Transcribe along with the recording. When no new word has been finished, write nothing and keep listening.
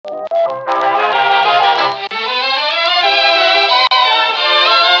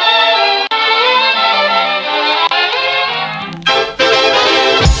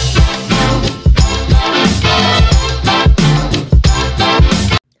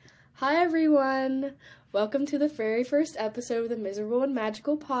Hi everyone! Welcome to the very first episode of the Miserable and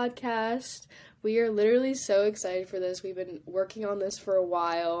Magical podcast. We are literally so excited for this. We've been working on this for a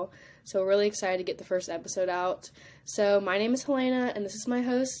while, so we're really excited to get the first episode out. So my name is Helena, and this is my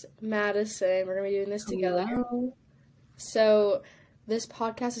host, Madison. We're going to be doing this together. Hello. So this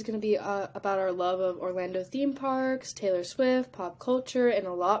podcast is going to be about our love of Orlando theme parks, Taylor Swift, pop culture, and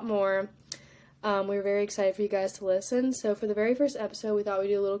a lot more. We're very excited for you guys to listen. So for the very first episode, we thought we'd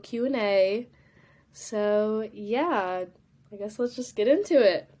do a little Q&A. So yeah, I guess let's just get into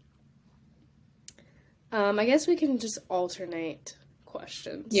it. I guess we can just alternate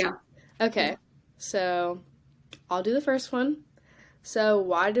questions. Yeah. Okay, so I'll do the first one. So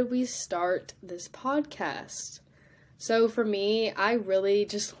why did we start this podcast? So for me, I really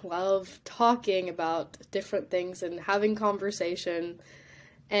just love talking about different things and having conversation.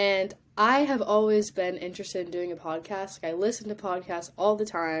 And I have always been interested in doing a podcast. Like, I listen to podcasts all the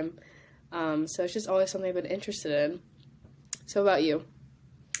time. So it's just always something I've been interested in. So about you?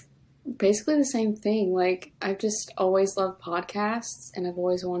 Basically the same thing. Like, I've just always loved podcasts, and I've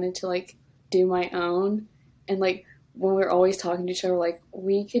always wanted to, do my own. And, when we're always talking to each other,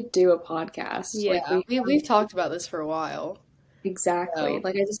 we could do a podcast. Yeah, we've talked about this for a while. Exactly. So.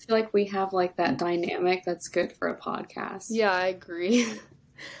 I just feel like we have, that dynamic that's good for a podcast. Yeah, I agree.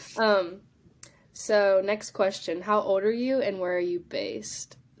 So next question, how old are you and where are you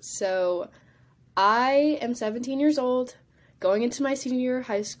based? So I am 17 years old, going into my senior year of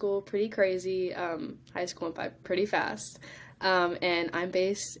high school, pretty crazy. High school went by pretty fast. And I'm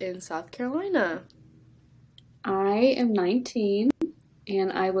based in South Carolina. I am 19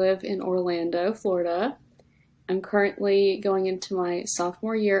 and I live in Orlando, Florida. I'm currently going into my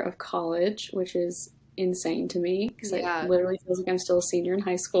sophomore year of college, which is insane to me because it literally feels like I'm still a senior in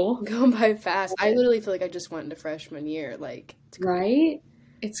high school. Going by fast. I literally feel like I just went into freshman year. Right?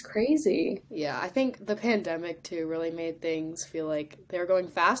 It's crazy. Yeah, I think the pandemic too really made things feel like they were going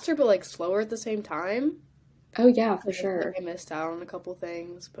faster but slower at the same time. Oh yeah, for sure. I missed out on a couple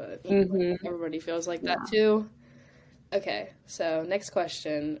things, but everybody feels like that too. Okay, so next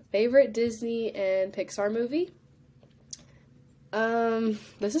question. Favorite Disney and Pixar movie?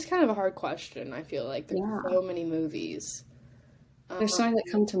 This is kind of a hard question, I feel like. There's so many movies. There's so many that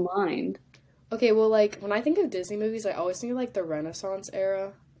come to mind. Okay, well, when I think of Disney movies, I always think of, the Renaissance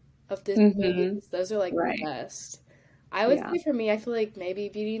era of Disney movies. Those are, the best. I would say for me, I feel like maybe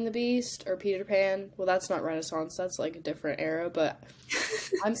Beauty and the Beast or Peter Pan. Well, that's not Renaissance. That's, a different era, but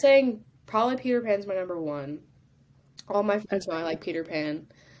I'm saying probably Peter Pan's my number one. All my friends know I like Peter Pan.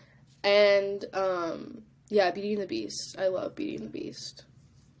 And, yeah, Beauty and the Beast. I love Beauty and the Beast.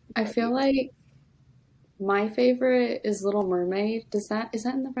 I feel like my favorite is Little Mermaid. Is that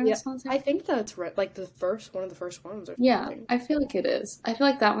in the Renaissance? Yeah, I think that's one of the first ones or something. Yeah, I feel like it is. I feel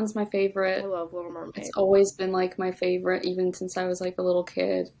like that one's my favorite. I love Little Mermaid. It's always been my favorite even since I was a little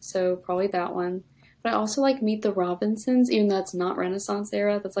kid. So probably that one. But I also Meet the Robinsons, even though that's not Renaissance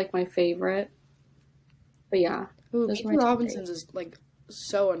era. That's my favorite. But yeah. Ooh, Meet the Robinsons is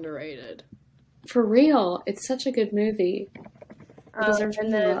so underrated. For real, it's such a good movie.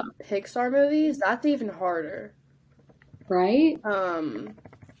 And then Pixar movies, that's even harder. Right?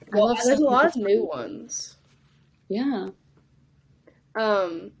 Well, there's a lot of new ones. Yeah.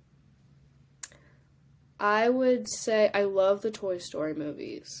 I would say I love the Toy Story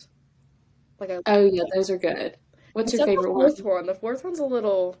movies. Oh yeah, those are good. What's your favorite one? The fourth one. The fourth one's a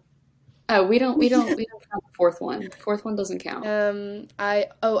little. Oh, we don't count the fourth one. The fourth one doesn't count.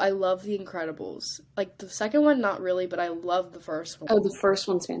 I love The Incredibles. The second one, not really, but I love the first one. Oh, the first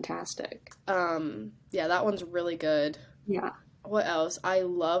one's fantastic. Yeah, that one's really good. Yeah. What else? I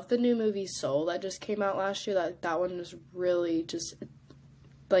love the new movie Soul that just came out last year. That one is really just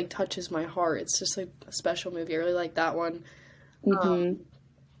touches my heart. It's just a special movie. I really like that one.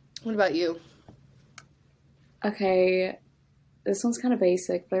 What about you? Okay. This one's kind of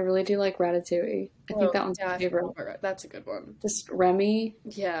basic, but I really do like Ratatouille. I think that one's my favorite. That's a good one. Just Remy.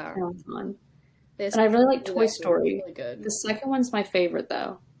 Yeah. That one's fun. And I really like Toy Story. Really good. The second one's my favorite,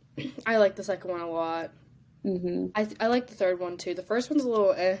 though. I like the second one a lot. I like the third one, too. The first one's a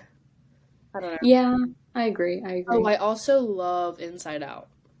little I don't know. Yeah, I agree. Oh, I also love Inside Out.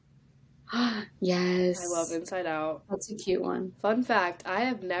 Yes. I love Inside Out. That's a cute one. Fun fact, I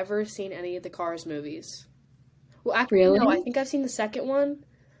have never seen any of the Cars movies. Well, actually, really? No, I think I've seen the second one.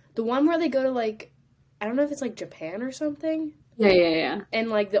 The one where they go to, I don't know if it's, Japan or something. Yeah.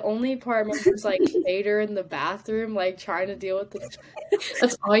 And, the only part I remember was, Vader in the bathroom, trying to deal with the...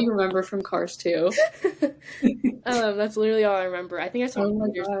 That's all you remember from Cars 2. That's literally all I remember. I think I saw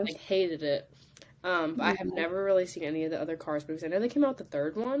it, hated it. But I have never really seen any of the other Cars movies. I know they came out with the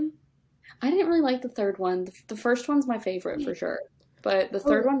third one. I didn't really like the third one. The first one's my favorite for sure, but the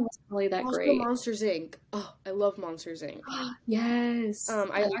third Oh, one wasn't really that also great. Monsters Inc. Oh, I love Monsters Inc. Yes,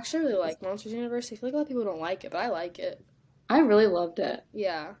 I actually really like Monsters University. I feel like a lot of people don't like it, but I like it. I really loved it.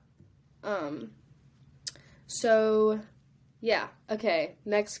 Yeah. Um, so yeah. Okay,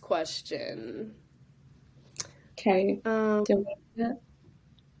 next question. Okay, Um, do you want it?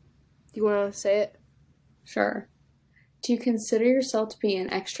 you want to say it? Sure. Do you consider yourself to be an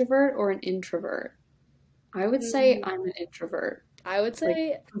extrovert or an introvert? I would say Mm, I'm an introvert, I would like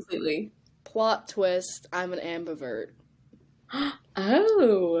say completely. plot twist, I'm an ambivert.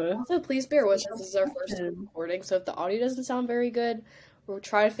 Oh, Also, please bear with us. This is our first time question. recording, so if the audio doesn't sound very good, we'll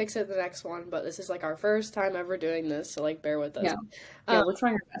try to fix it the next one, but this is like our first time ever doing this, so like bear with us. Yeah, Um, we're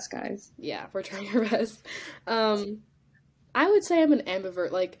trying our best, guys. yeah, we're trying our best. Um, I would say I'm an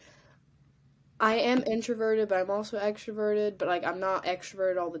ambivert. Like, I am introverted, but I'm also extroverted, but like I'm not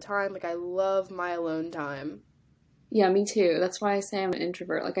extroverted all the time. Like I love my alone time. Yeah, me too. That's why I say I'm an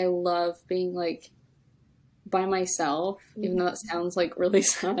introvert. Like I love being like by myself, even though that sounds like really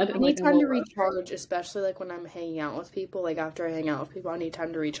sad I and need like I'm time to alone. recharge, especially like when I'm hanging out with people. Like after I hang out with people, I need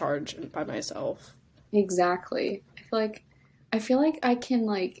time to recharge by myself. Exactly. I feel like I can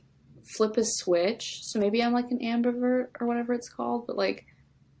like flip a switch. So maybe I'm like an ambivert or whatever it's called, but like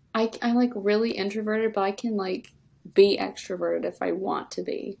I'm like really introverted, but I can like be extroverted if I want to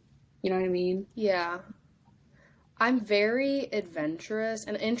be. You know what I mean? Yeah. I'm very adventurous,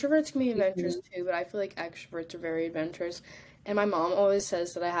 and introverts can be adventurous Hmm. too, but I feel like extroverts are very adventurous. And my mom always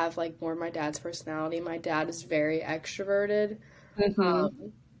says that I have like more of my dad's personality. My dad is very extroverted, Hmm.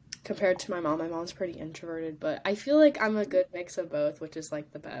 um, compared to my mom. My mom's pretty introverted, but I feel like I'm a good mix of both, which is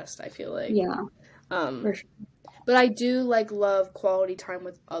like the best, I feel like. Yeah, Um, for sure. but I do like love quality time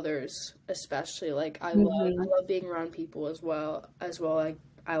with others, especially like I Hmm. love being around people as well. Like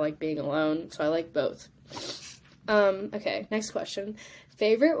I like being alone, so I like both. Okay, next question.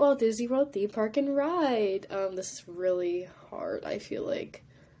 Favorite Walt Disney World theme park and ride? This is really hard, I feel like.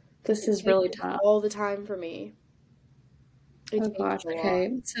 'Cause This it is really changes tough. all the time for me. It Oh changes gosh. a lot.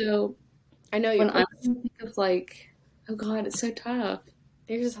 Okay. So I know when yours. I'm trying to think of like, oh God, it's so tough.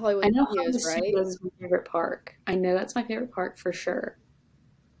 Yours is I Hollywood know Studios, Hollywood right? Studios is my favorite park. I know that's my favorite park for sure.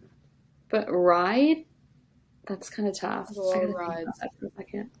 But ride, that's kind of tough. There's a I lot of gotta think about rides. that for a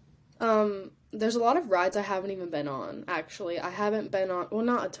second. There's a lot of rides I haven't even been on, actually. I haven't been on, well,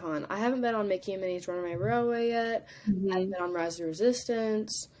 not a ton. I haven't been on Mickey and Minnie's Runaway Railway yet. I haven't Hmm. been on Rise of the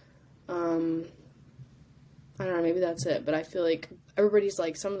Resistance. Um, I don't know, maybe that's it. But I feel like everybody's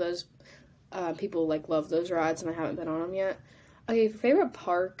like, some of those people like love those rides, and I haven't been on them yet. Okay, for favorite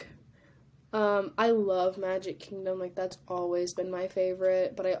park, I love Magic Kingdom. Like, that's always been my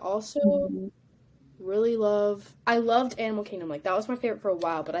favorite. But I also Hmm. really I loved Animal Kingdom. Like that was my favorite for a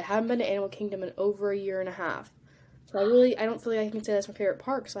while, but I haven't been to Animal Kingdom in over a year and a half. So I don't feel like I can say that's my favorite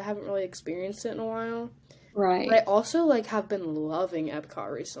park, so I haven't really experienced it in a while. But I Right. also like have been loving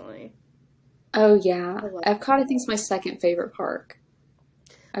Epcot recently. Oh yeah. I love Epcot, I think, is my second favorite park.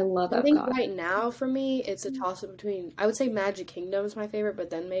 I love I think Epcot. right now for me it's a toss up between, I would say Magic Kingdom is my favorite, but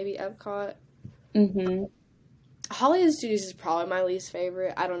then maybe Epcot. Hmm. Hollywood Studios is probably my least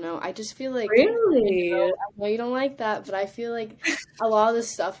favorite. I don't know. I just feel like Really? I know you don't like that, but I feel like a lot of the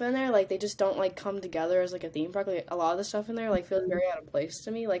stuff in there, like they just don't like come together as like a theme park. Like a lot of the stuff in there, like feels very out of place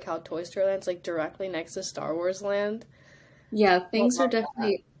to me. Like how Toy Story Land's like directly next to Star Wars Land. Yeah, I don't things are love that.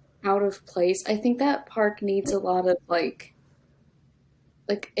 definitely out of place. I think that park needs a lot of like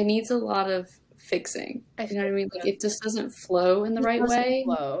it needs a lot of fixing. I You know what I feel mean? like Like it just doesn't flow in the it right doesn't way.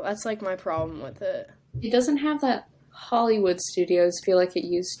 flow. That's like my problem with it. It doesn't have that Hollywood Studios feel like it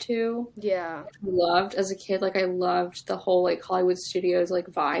used to. Yeah. I loved as a kid, like I loved the whole like Hollywood Studios like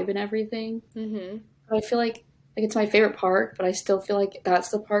vibe and everything. Mhm. But I feel like it's my favorite park, but I still feel like that's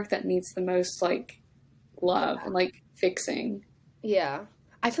the park that needs the most like love and like fixing. Yeah.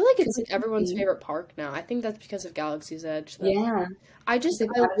 I feel like it's Because like everyone's favorite park now. I think that's because of Galaxy's Edge though. yeah, because they've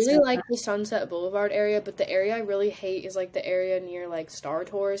I added really so like much. the Sunset Boulevard area, but the area I really hate is like the area near like Star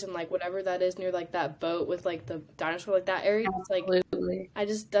Tours and like whatever that is near like that boat with like the dinosaur, like that area. It's like Absolutely. I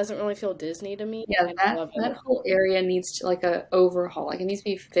just doesn't really feel Disney to me. Yeah, I that love that it. whole area needs to like a overhaul. Like it needs to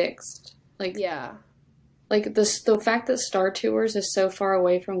be fixed. Yeah, Like the fact that Star Tours is so far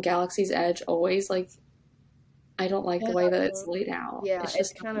away from Galaxy's Edge always like I don't like the yeah, way that it's laid out. yeah. It's It's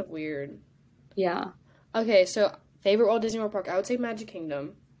just kind of weird. yeah. Okay, so favorite Walt Disney World park, I would say Magic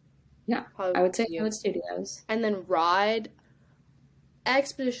Kingdom, Yeah. I Hollywood would say Studios, Hollywood Studios. and then ride.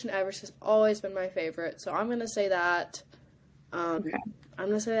 Expedition Everest has always been my favorite, so I'm gonna say that. Um, Okay. I'm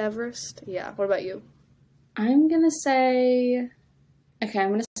gonna say Everest. Yeah. What about you? I'm gonna say Okay,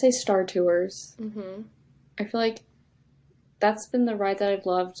 I'm gonna say Star Tours. Mm-hmm. I feel like that's been the ride that I've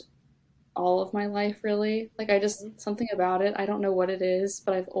loved all of my life, really. Like, something about it, I don't know what it is,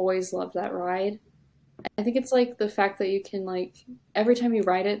 but I've always loved that ride. I think it's like the fact that you can, like, every time you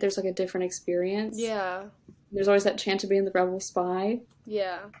ride it, there's like a different experience. Yeah. There's always that chance of being the Rebel Spy.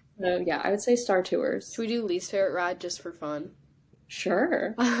 Yeah. So, yeah, I would say Star Should Tours. we do least favorite ride just for fun?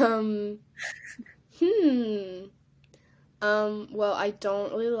 Sure. Um, hmm. Well, I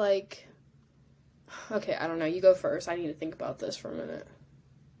don't really like. Okay, I don't know. You go first. I need to think about this for a minute.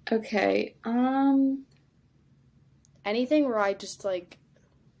 Okay. Anything where I just like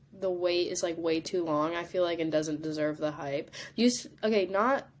the wait is like way too long, I feel like, and doesn't deserve the hype. Okay,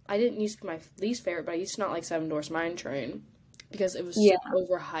 not I didn't used to be my least favorite, but I used to not like Seven Doors Mine Train because it was so Yeah.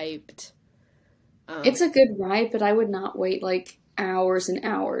 overhyped. It's a good ride, but I would not wait like hours and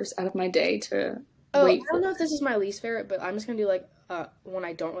hours out of my day to Oh, I wait don't for know if this is my least favorite, but I'm just gonna do like one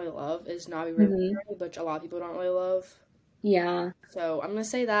I don't really love is Navi River it. Journey, which a lot of people don't really love. Yeah. So I'm gonna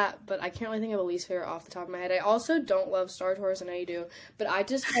say that, but I can't really think of a least favorite off the top of my head. I also don't love Star Tours. I know you do, but I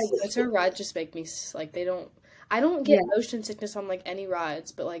just like winter rides just make me like they don't. I don't get Yeah. motion sickness on like any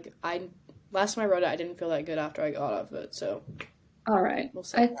rides, but like I last time I rode it, I didn't feel that good after I got off it. So All right. we'll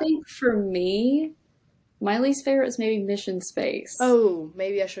say I that. think for me, my least favorite is maybe Mission Space. Oh,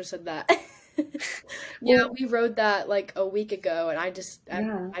 maybe I should have said that. Yeah, Well, we rode that like a week ago, and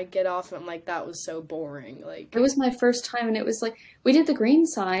yeah. I get off and I'm like that was so boring. It Like was my first time, and it was like we did the green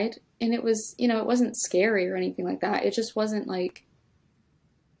side, and it was, it wasn't scary or anything like that. It just wasn't like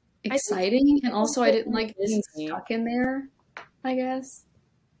I think exciting, and I also I also didn't like being Disney. stuck in there, I guess.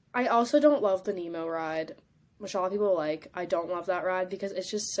 I also don't love the Nemo ride, which a lot of people like. I don't love that ride because it's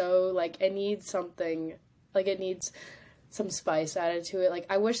just so like it needs something, like it needs some spice added to it. Like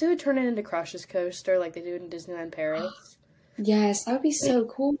I wish they would turn it into Crush's Coaster like they do in Disneyland Paris. Yes, that would be so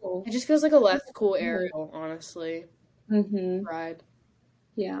cool. It just feels like a less cool Ariel, honestly, Mm-hmm. ride.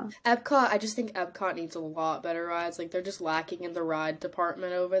 Yeah. Epcot, I just think Epcot needs a lot better rides. Like they're just lacking in the ride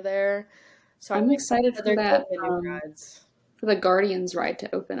department over there. So I'm I'm excited excited that for they're that, getting new rides. for the Guardians ride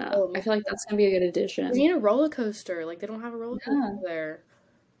to open up. Oh, I feel like that's gonna be a good we addition. need a roller coaster. Like they don't have a roller coaster Yeah. there.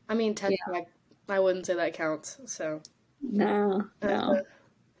 I mean, Yeah. technically, I wouldn't say that counts. So, No, uh, no.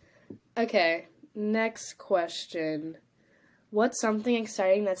 okay. Next question. What's something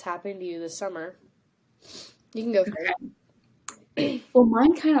exciting that's happening to you this summer? You can go first. Okay. Well,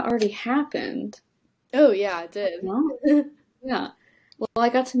 mine kind of already happened. Oh yeah, it did. No? Yeah. Well, I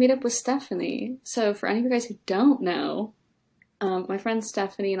got to meet up with Stephanie. So, for any of you guys who don't know, my friend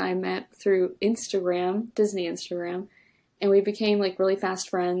Stephanie and I met through Instagram, Disney Instagram, and we became like really fast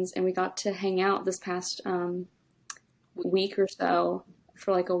friends. And we got to hang out this past week or so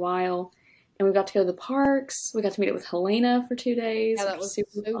for like a while. And we got to go to the parks. We got to meet up with Helena for 2 days, Yeah, which that was was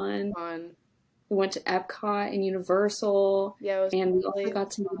super so fun. fun. We went to Epcot and Universal, Yeah, it was and we also really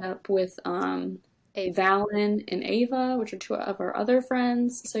got to meet up with a Valen and Ava, which are two of our other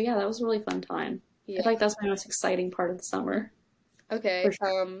friends. So yeah, that was a really fun time. I yeah. feel like that's my most exciting part of the summer, Okay. for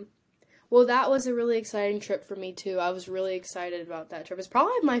sure. Well, that was a really exciting trip for me too. I was really excited about that trip. It's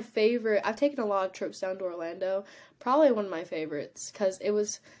probably my favorite. I've taken a lot of trips down to Orlando. Probably one of my favorites because it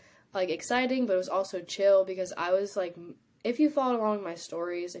was like exciting, but it was also chill because I was like, if you followed along my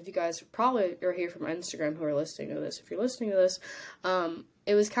stories, if you guys probably are here from Instagram who are listening to this, if you're listening to this,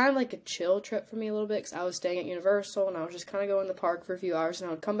 it was kind of like a chill trip for me a little bit because I was staying at Universal and I was just kind of going to the park for a few hours and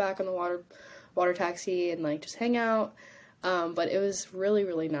I would come back on the water taxi and like just hang out. But it was really,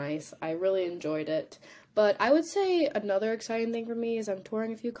 really nice. I really enjoyed it. But I would say another exciting thing for me is I'm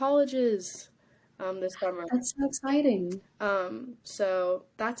touring a few colleges this summer. That's so exciting. So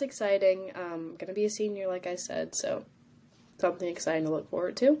that's exciting. Gonna be a senior, like I said, so something exciting to look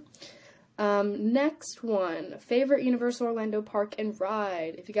forward to. Next one, favorite Universal Orlando park and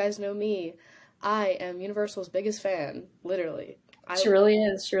ride. If you guys know me, I am Universal's biggest fan, literally. She really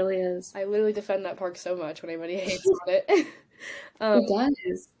is. She really is. I literally defend that park so much when anybody hates on it. It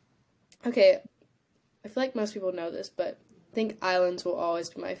does. Okay, I feel like most people know this, but I think Islands will always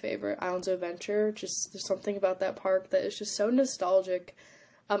be my favorite. Islands of Adventure, just there's something about that park that is just so nostalgic.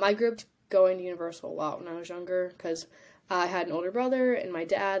 I grew up going to Universal a lot when I was younger because I had an older brother and my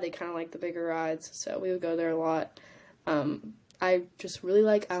dad. They kind of like the bigger rides, so we would go there a lot. I just really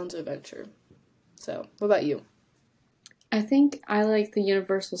like Islands of Adventure. So, what about you? I think I like the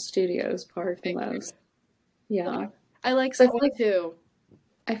Universal Studios park the most. Yeah. I like So that one too.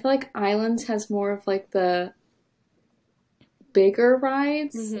 I feel like Islands has more of like the bigger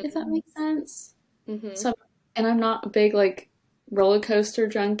rides, if that makes sense. Mm-hmm. So, and I'm not a big like roller coaster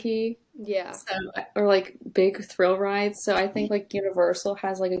junkie. Yeah. So, or like big thrill rides. So I think like Universal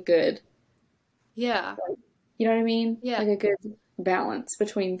has like a good, Yeah. like, you know what I mean? Yeah. Like a good balance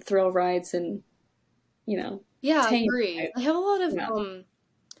between thrill rides and, you know, Yeah, I tame agree. rides. They have a lot of Yeah.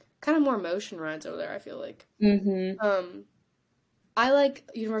 kind of more motion rides over there, I feel like. Mm-hmm. Um I like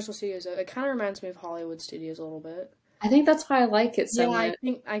Universal Studios though. It kind of reminds me of Hollywood Studios a little bit. I think that's why I like it Yeah, so I much.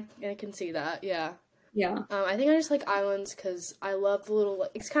 think I can see that. Yeah. Yeah. I think I just like islands because I love the little.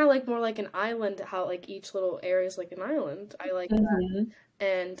 It's kind of like more like an island. How like each little area is like an island. I like that, Mm-hmm.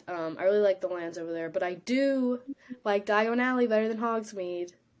 and I really like the lands over there. But I do like Diagon Alley better than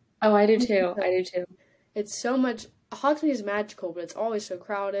Hogsmeade. Oh, I do too. I do too. It's so much. Hogsmeade is magical, but it's always so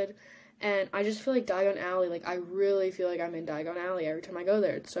crowded, and I just feel like Diagon Alley. Like I really feel like I'm in Diagon Alley every time I go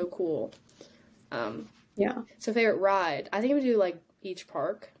there. It's so cool. Um, Yeah. so favorite ride. I think I'm gonna do like each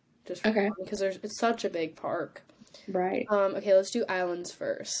park just for Okay. fun, because it's such a big park. Right. Okay, let's do islands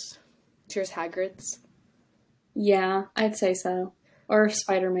first. Cheers, Hagrid's. Yeah, I'd say so. Or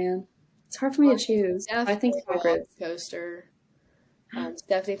Spider-Man. It's hard for me to choose. I think Definitely Hagrid. Coaster.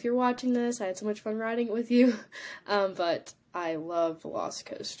 Stephanie, if you're watching this, I had so much fun riding it with you. But I love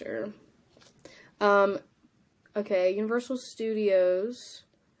Velocicoaster. Okay, Universal Studios.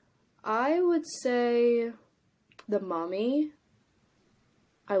 I would say The Mummy.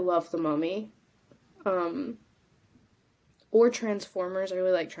 I love The Mummy. Or Transformers. I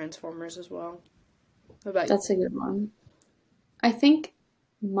really like Transformers as well. What about you? That's a good one. I think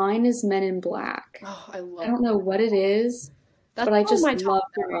mine is Men in Black. Oh, I I love don't know what it is, That's but I probably just my top love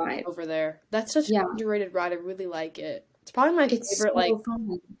the 3 ride. over there. That's such Yeah, an underrated ride. I really like it. It's probably my it's favorite like so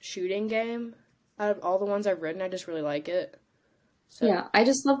fun. shooting game out of all the ones I've ridden. I just really like it. So Yeah, I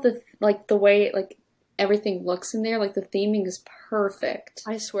just love the way like everything looks in there. Like the theming is perfect.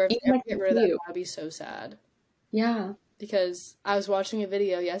 I swear, if they Even ever like get the rid of that, view. I'd be so sad. Yeah. Because I was watching a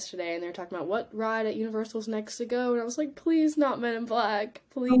video yesterday and they were talking about what ride at Universal's next to go, and I was like, please not Men in Black,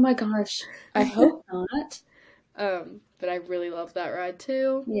 Oh please. my gosh. I hope not. But I really love that ride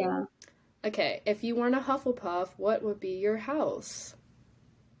too. Yeah. Okay, if you weren't a Hufflepuff, what would be your house?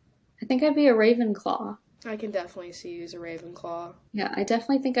 I think I'd be a Ravenclaw. I can definitely see you as a Ravenclaw. Yeah, I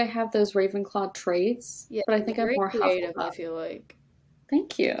definitely think I have those Ravenclaw traits, Yeah, but I you're think I'm very more creative, I Hufflepuff. feel like.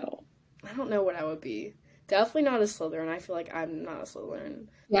 Thank you. I don't know what I would be. Definitely not a Slytherin. I feel like I'm not a Slytherin.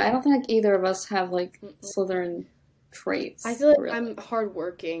 Yeah, I don't think either of us have like Mm-mm. Slytherin I traits, feel like really. I'm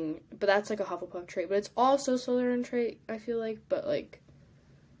hardworking, but that's like a Hufflepuff trait. But it's also a Slytherin trait, I feel like. But like,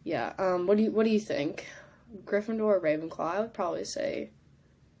 yeah. What do you think? Gryffindor or Ravenclaw? I would probably say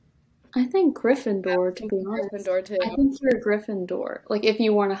I think Gryffindor, to be honest. Gryffindor too. I think you're a Gryffindor. Like, if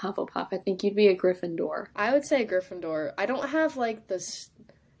you weren't a Hufflepuff, I think you'd be a Gryffindor. I would say Gryffindor. I don't have like this.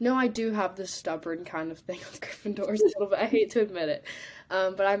 No, I do have this stubborn kind of thing with Gryffindors a little bit. I hate to admit it,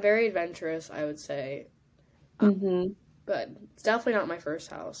 but I'm very adventurous. I would say. Mm-hmm. But it's definitely not my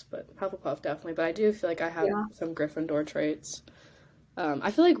first house, but Hufflepuff definitely. But I do feel like I have Yeah. some Gryffindor traits.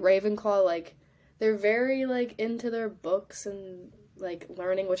 I feel like Ravenclaw, like, they're very, like, into their books and, like,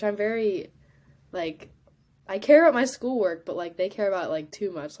 learning, which I'm very, like, I care about my schoolwork, but, like, they care about, like,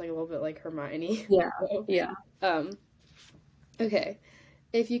 too much, like, a little bit like Hermione. Yeah. So, Yeah. um, okay.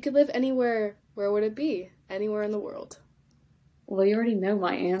 If you could live anywhere, where would it be? Anywhere in the world. Well, you already know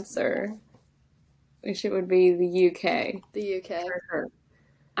my answer, which it would be the UK. The UK. For sure.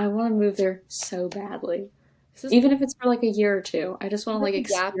 I want to move there so badly. This is Even if it's for like a year or two. I just want to like like a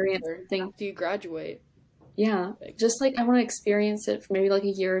gap experience year something. after you graduate. Yeah. Like, Just like I want to experience it for maybe like a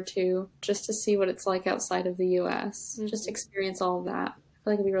year or two just to see what it's like outside of the US. Just mhm. experience all of that. I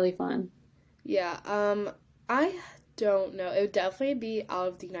feel like it'd be really fun. Yeah, I don't know. It would definitely be out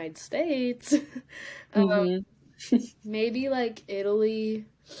of the United States. Um, Mm-hmm. maybe like Italy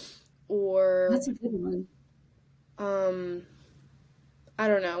or That's a good one. um I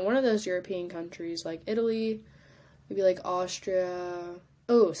don't know, one of those European countries like Italy, maybe like Austria.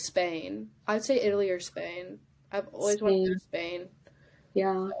 Oh, Spain. I'd say Italy or Spain. I've always wanted to go Spain. to Spain.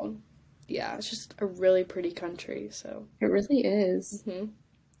 Yeah, So, yeah, it's just a really pretty country, so. it really is. hmm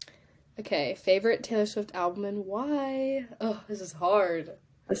Okay, favorite Taylor Swift album and why? Oh, this is hard.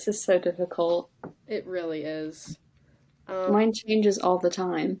 This is so difficult. It really is. Um, Mine changes all the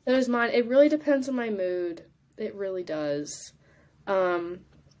time. so does mine. It really depends on my mood. It really does. Um,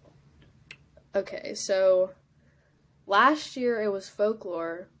 okay, so last year it was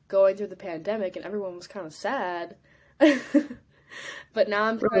Folklore going through the pandemic and everyone was kind of sad. But now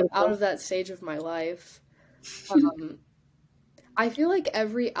I'm kind of out Relatable. of that stage of my life. Um, I feel like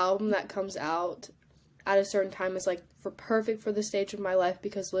every album that comes out at a certain time is like for perfect for the stage of my life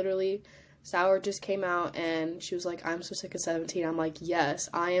because literally Sour just came out, and she was like, I'm so sick of 17. I'm like, yes,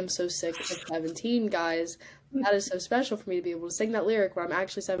 I am so sick of 17, guys. That is so special for me to be able to sing that lyric when I'm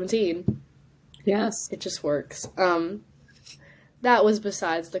actually 17. Yes. It just works. That was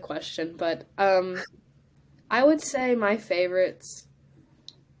besides the question, but I would say my favorites,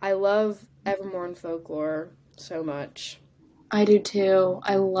 I love Evermore and Folklore so much. I do too.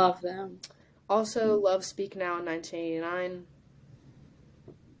 I love them. Also love Speak Now in 1989.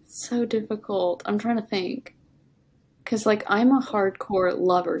 So difficult. I'm trying to think. Because, like, I'm a hardcore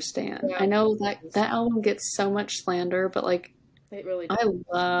Lover stan. Yeah, I know that album gets so much slander, but, like, it really I does.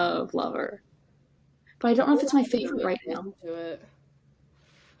 love Lover. But I don't know if it's my favorite right now. Listen to it.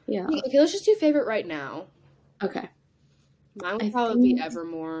 Yeah. Okay, let's just do favorite right now. Okay. Mine would I probably be think-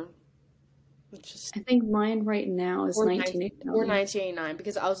 Evermore. Which is, I think mine right now is or 1989. 1989,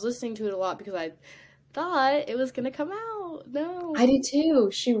 because I was listening to it a lot because I thought it was gonna come out. No. I do too.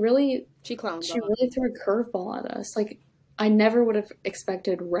 She really clowned She on. really threw a curveball at us. Like, I never would have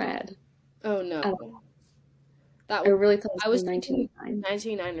expected Red. Oh no. at all. That I was really thought I it was was thinking 1989.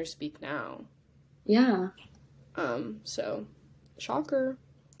 1989 or Speak Now. Yeah. So shocker.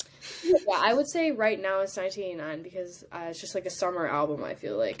 Yeah, I would say right now it's 1989 because it's just like a summer album, I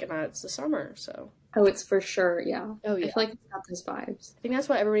feel like, and it's the summer, so. Oh, it's for sure. Yeah. Oh yeah. I feel like it's got those vibes. I think that's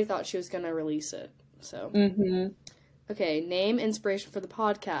why everybody thought she was gonna release it. So. Mm-hmm. Okay, name inspiration for the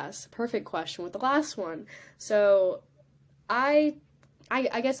podcast. Perfect question with the last one. So, I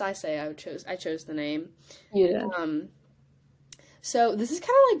guess I say I chose the name. You did. So this is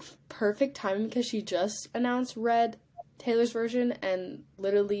kind of like perfect timing because she just announced Red, Taylor's version, and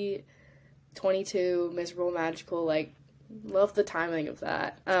literally 22, Miserable, Magical, like, love the timing of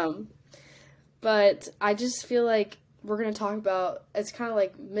that. But I just feel like we're going to talk about, it's kind of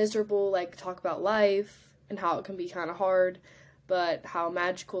like miserable, like, talk about life and how it can be kind of hard, but how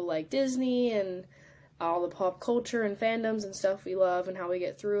magical, like, Disney and all the pop culture and fandoms and stuff we love and how we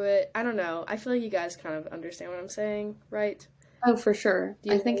get through it. I don't know. I feel like you guys kind of understand what I'm saying, right? Oh, for sure. Do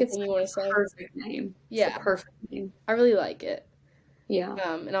you I think have it's anything you want to say? a perfect name. It's Yeah. a perfect name. I really like it. Yeah.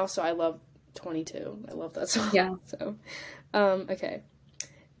 And also I love 22. I love that song. Yeah. So, okay.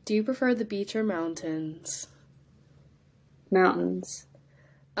 Do you prefer the beach or mountains? Mountains.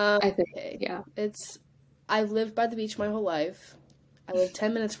 I think. Okay. Yeah. I've lived by the beach my whole life. I live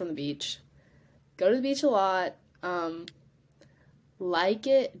 10 minutes from the beach. Go to the beach a lot. Like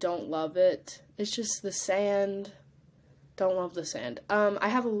it, don't love it. It's just the sand. Don't love the sand. I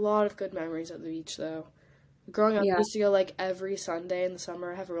have a lot of good memories at the beach though. Growing up, I Yeah. used to go like every Sunday in the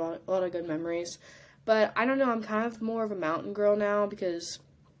summer. I have a lot of good memories. But I don't know, I'm kind of more of a mountain girl now because,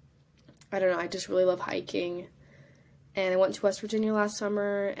 I don't know, I just really love hiking. And I went to West Virginia last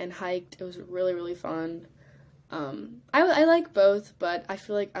summer and hiked. It was really, really fun. I like both, but I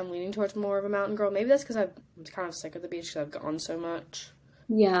feel like I'm leaning towards more of a mountain girl. Maybe that's because I'm kind of sick of the beach because I've gone so much.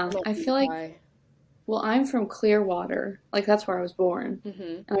 Yeah. don't I know feel like, why. well, I'm from Clearwater. Like, that's where I was born.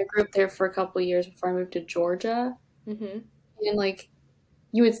 Mhm. And I grew up there for a couple of years before I moved to Georgia. Mhm. And, like,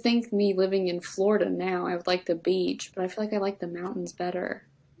 you would think me living in Florida now, I would like the beach, but I feel like I like the mountains better.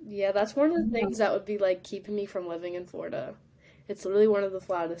 Yeah, that's one of the things that would be like keeping me from living in Florida. It's literally one of the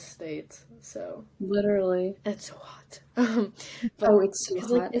flattest states, so Literally. it's so hot. But Oh, it's so 'cause,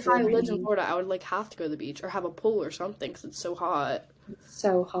 like, hot. if I lived in Florida, I would like have to go to the beach or have a pool or something because it's so hot.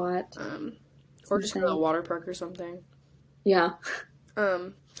 So hot. Or just go to a insane. water park or something. Yeah.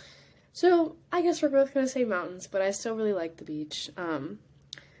 So I guess we're both gonna say mountains, but I still really like the beach.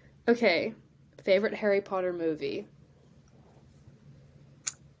 Okay, favorite Harry Potter movie.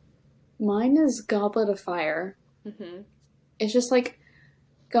 Mine is Goblet of Fire. Mhm. It's just like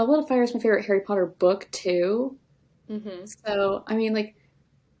Goblet of Fire is my favorite Harry Potter book too. Mhm. So, I mean, like,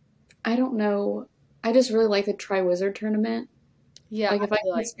 I don't know. I just really like the Triwizard Tournament. Yeah, Like, if I really could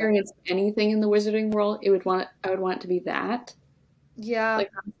like that. experience anything in the wizarding world, I would want it to be that. Yeah,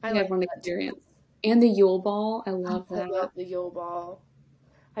 Like, I I like want to that too. experience. And the Yule Ball, I love I that. love the Yule Ball.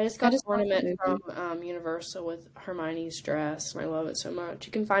 I just I got just an love that ornament movie. from Universal with Hermione's dress, and I love it so much.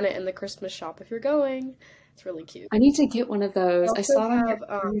 You can find it in the Christmas shop if you're going. It's really cute. I need to get one of They those. I also saw it on have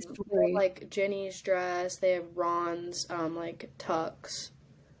your they have, story. like Ginny's dress. They have Ron's like tux.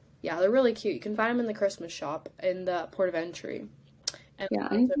 Yeah, they're really cute. You can find them in the Christmas shop in the port of entry. And Yeah,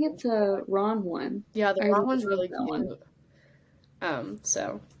 I need to get the Ron one. yeah, the I Ron one's love really that one. cute.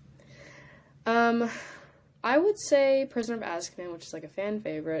 I would say Prisoner of Azkaban, which is like a fan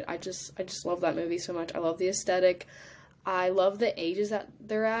favorite. I just love that movie so much. I love the aesthetic. I love the ages that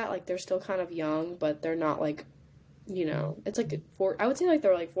they're at. Like they're still kind of young, but they're not like, it's like I would say like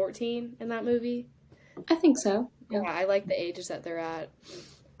they're like 14 in that movie. I think so. Yeah, Yeah. I like the ages that they're at.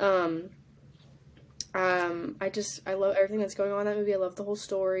 I love everything that's going on in that movie. I love the whole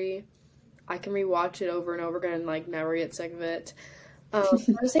story. I can rewatch it over and over again and like never get sick of it. I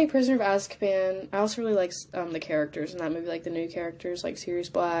would say Prisoner of Azkaban. I also really like the characters in that movie, like the new characters like Sirius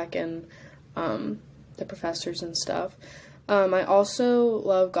Black and the professors and stuff. I also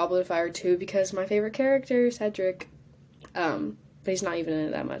love Goblet of Fire too because my favorite character, Cedric, but he's not even in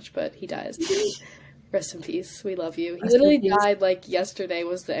it that much, but he dies. Rest in peace. We love you. He literally died like yesterday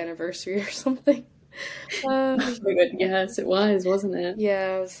was the anniversary or something. Yes, it was, wasn't it?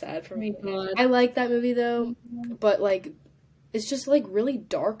 Yeah, it was sad for me. God. I like that movie though, but like it's just like really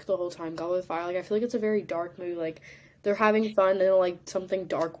dark the whole time. Goblet of Fire. Like I feel like it's a very dark movie. Like they're having fun and then like something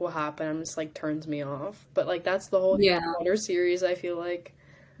dark will happen and just like turns me off. But like that's the whole Harry Potter series, I feel like.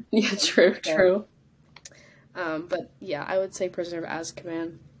 Yeah, true. But yeah, I would say Prisoner of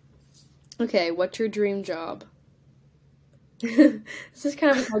Azkaban. Okay, what's your dream job? This is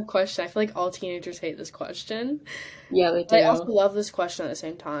kind of a hard question. I feel like all teenagers hate this question. Yeah, they do. But I also love this question at the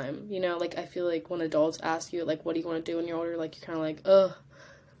same time. You know, like I feel like when adults ask you like what do you want to do when you're older, like you're kind of like, ugh,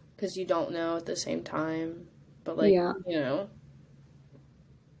 because you don't know at the same time. But like, you know.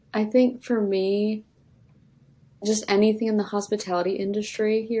 I think for me, just anything in the hospitality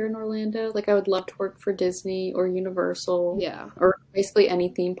industry here in Orlando. Like I would love to work for Disney or Universal. Yeah. Or basically any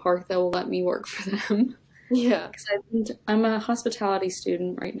theme park that will let me work for them. Yeah. Because I'm a hospitality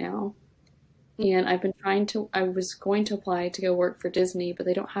student right now. And I was going to apply to go work for Disney, but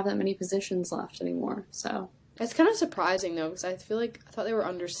they don't have that many positions left anymore. So it's kind of surprising though, because I feel like I thought they were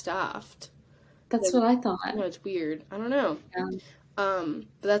understaffed. That's what I thought. No, it's weird. I don't know. Yeah. But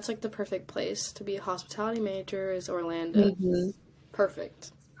that's like the perfect place to be a hospitality major is Orlando. Mm-hmm.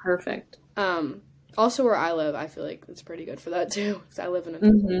 Perfect. Also where I live, I feel like it's pretty good for that too, because I live in a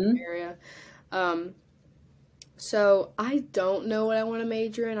area. So I don't know what I want to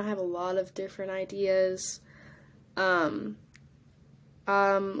major in. I have a lot of different ideas. Let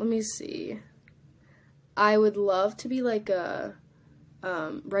me see. I would love to be like a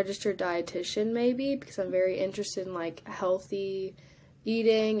registered dietitian maybe because I'm very interested in like healthy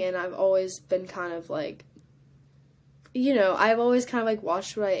eating and I've always been kind of like, you know, I've always kind of like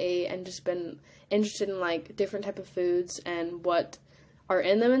watched what I ate and just been interested in like different type of foods and what are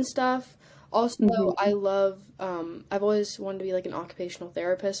in them and stuff. Also, I love, I've always wanted to be like an occupational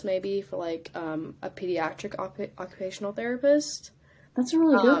therapist maybe for like a pediatric occupational therapist. That's a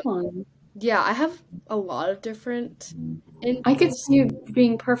really good one. Yeah, I have a lot of different interests. I could see you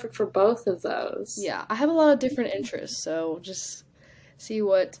being perfect for both of those. Yeah, I have a lot of different interests, so just see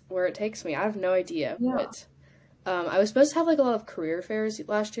where it takes me. I have no idea, but I was supposed to have like a lot of career fairs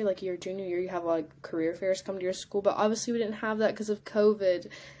last year, like your junior year, you have a lot of career fairs come to your school, but obviously we didn't have that because of COVID.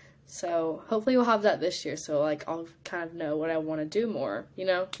 So hopefully we'll have that this year, so like I'll kind of know what I want to do more, you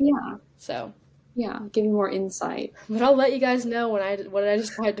know? Yeah. So. Yeah, give you more insight. But I'll let you guys know what I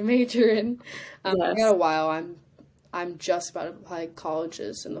decide to major in. I got a while. I'm just about to apply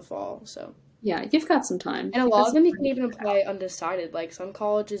colleges in the fall, so. Yeah, you've got some time. And a lot of them you can even apply undecided. Like some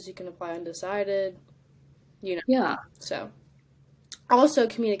colleges you can apply undecided, you know. Yeah. So. Also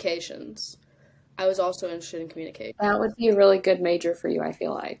communications. I was also interested in communication. That would be a really good major for you, I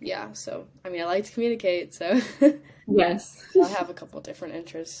feel like. Yeah, so, I mean, I like to communicate, so. Yes. I have a couple different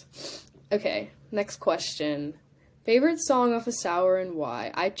interests. Okay, next question. Favorite song off of Sour and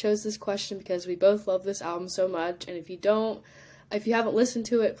why? I chose this question because we both love this album so much, and if you haven't listened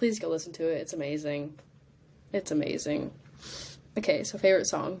to it, please go listen to it. It's amazing. It's amazing. Okay, so favorite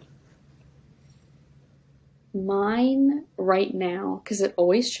song. Mine right now, because it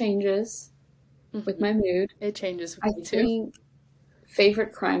always changes with my mood. It changes with me I too. think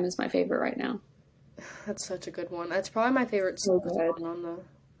Favorite Crime is my favorite right now. That's such a good one. That's probably my favorite song on the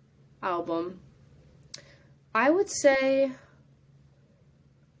album. I would say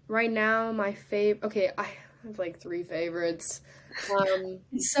right now my favorite. Okay, I have like 3 favorites.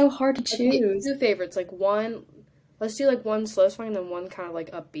 It's so hard to choose. 2 favorites, like one. Let's do like one slow song and then one kind of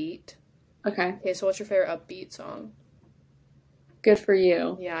like upbeat. Okay. Okay, so what's your favorite upbeat song? Good for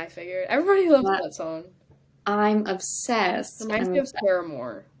you. Yeah, I figured. Everybody loves that song. I'm obsessed. It reminds me of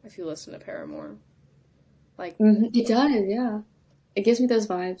Paramore, if you listen to Paramore. Like It does, yeah. It gives me those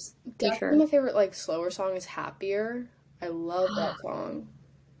vibes. Definitely my favorite like slower song is Happier. I love that song.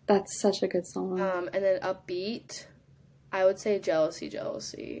 That's such a good song. And then upbeat, I would say Jealousy,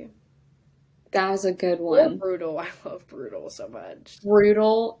 Jealousy. That was a good one. Or Brutal. I love Brutal so much.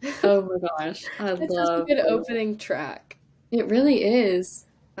 Brutal. Oh my gosh. I it's love a good opening track. It really is.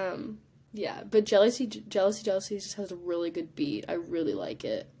 Yeah, but Jealousy just has a really good beat. I really like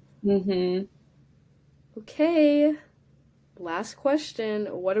it. Mm-hmm. Okay. last question.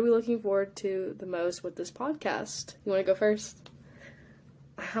 What are we looking forward to the most with this podcast? You want to go first?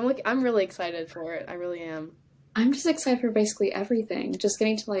 I'm really excited for it. I really am. I'm just excited for basically everything. Just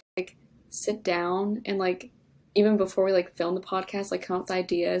getting to like sit down and like even before we like film the podcast, like come up with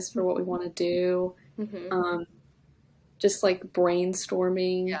ideas for what we want to do. Mm-hmm. Just like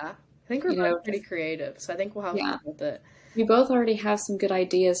brainstorming. Yeah. I think we're both pretty creative, so I think we'll have fun with it. We both already have some good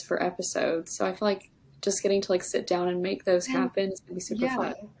ideas for episodes, so I feel like just getting to like sit down and make those happen is gonna be super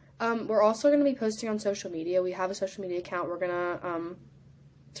fun. We're also gonna be posting on social media. We have a social media account. We're gonna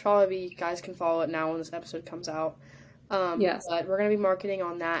it's probably you guys can follow it now when this episode comes out. Yes. But we're gonna be marketing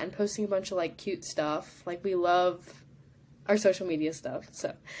on that and posting a bunch of like cute stuff. Like we love our social media stuff.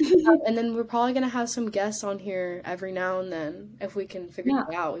 So, and then we're probably gonna have some guests on here every now and then if we can figure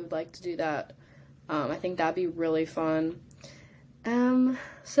it out. We would like to do that. I think that'd be really fun.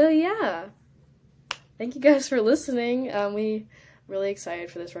 So yeah, thank you guys for listening. We really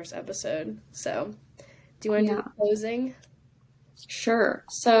excited for this first episode. So, do you want to do the closing? Sure.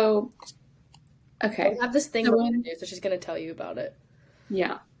 So, okay. I have this thing we're gonna do, so she's gonna tell you about it.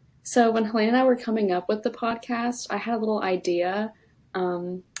 Yeah. So when Helene and I were coming up with the podcast, I had a little idea.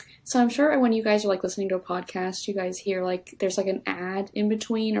 So I'm sure when you guys are like listening to a podcast, you guys hear like there's like an ad in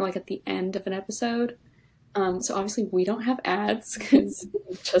between or like at the end of an episode. So obviously we don't have ads because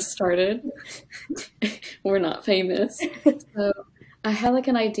we just started. We're not famous. So I had like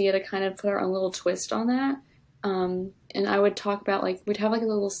an idea to kind of put our own little twist on that. And I would talk about like, we'd have like a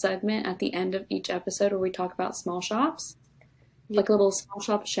little segment at the end of each episode where we talk about small shops. Like a little small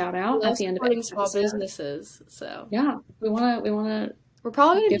shop shout out at the end of each small episode. Businesses. So yeah, we wanna. We're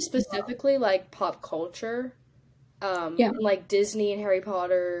probably gonna do specifically like pop culture, and, like Disney and Harry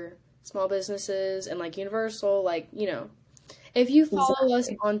Potter, small businesses, and like Universal. Like if you follow us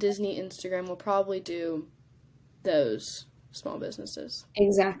on Disney Instagram, we'll probably do those small businesses.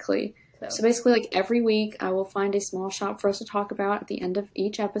 Exactly. So basically, like every week, I will find a small shop for us to talk about at the end of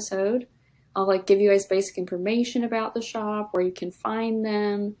each episode. I'll like give you guys basic information about the shop, where you can find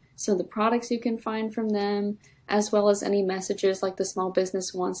them, some of the products you can find from them, as well as any messages like the small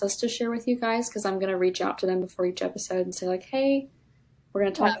business wants us to share with you guys, because I'm going to reach out to them before each episode and say like, hey, we're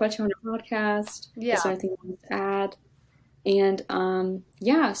going to talk about you on our podcast. Yeah. Is there anything you want to add?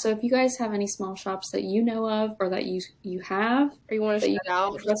 And so if you guys have any small shops that you know of or that you have, or you want to shout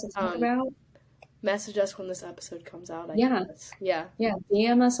out, for us to talk about, message us when this episode comes out. I guess. Yeah.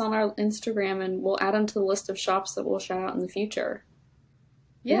 DM us on our Instagram, and we'll add them to the list of shops that we'll shout out in the future.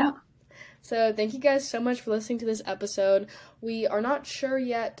 Yeah. So thank you guys so much for listening to this episode. We are not sure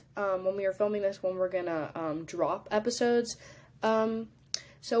yet when we are filming this when we're gonna drop episodes. So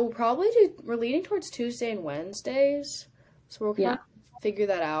we're leaning towards Tuesday and Wednesdays. So we're gonna figure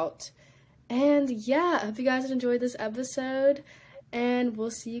that out. And I hope you guys enjoyed this episode, and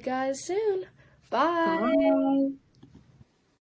we'll see you guys soon. Bye. Bye.